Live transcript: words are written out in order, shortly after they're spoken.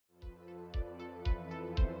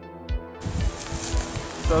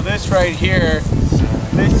So this right here,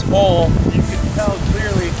 this hole, you can tell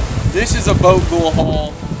clearly, this is a boat ghoul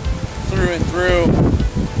hole through and through.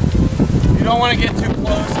 You don't want to get too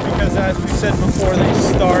close because, as we said before, they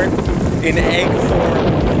start in egg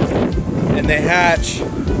form and they hatch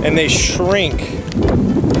and they shrink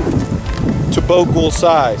to boat ghoul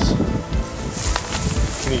size.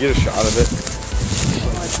 Can you get a shot of it?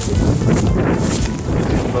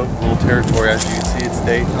 Boat ghoul territory. As you can see, it's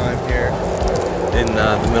daytime here in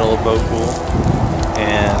the middle of boat ghoul,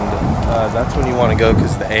 and that's when you want to go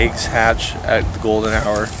because the eggs hatch at the golden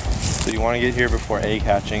hour. So you want to get here before egg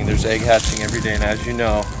hatching. There's egg hatching every day, and as you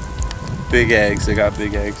know, big eggs, they got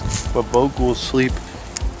big eggs. But boat ghouls sleep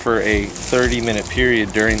for a 30-minute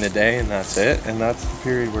period during the day, and that's it. And that's the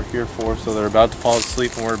period we're here for. So they're about to fall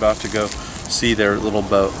asleep, and we're about to go see their little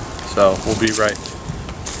boat. So we'll be right there.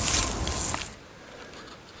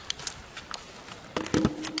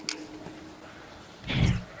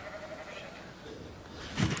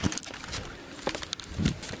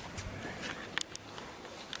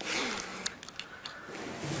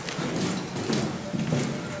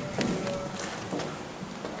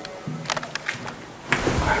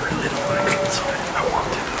 I really don't want to go this way. I want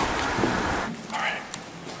to though. Alright.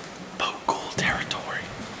 Boat ghoul territory.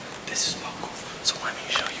 This is boat ghoul. So let me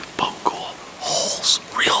show you boat ghoul holes.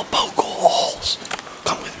 Real boat ghoul holes.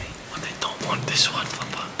 Come with me. What they don't want, this one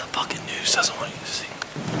the fucking news doesn't want you to see.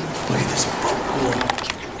 Look at this boat ghoul.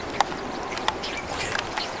 Okay.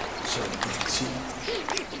 So you can see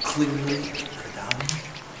clearly down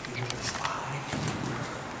here this line.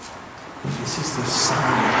 This is the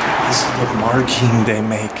sign. This is the marking they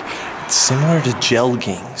make. It's similar to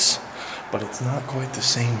gelgings, but it's not quite the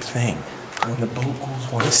same thing. When the boat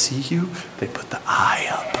ghouls want to see you, they put the eye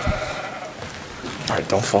up. Alright,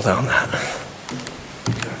 don't fall down that.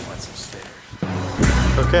 We gotta find some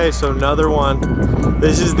stairs. Okay, so another one.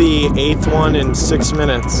 This is the 8th one in 6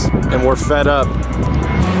 minutes, and we're fed up.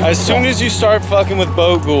 As soon as you start fucking with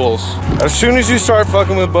boat ghouls,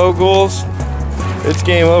 it's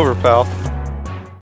game over, pal.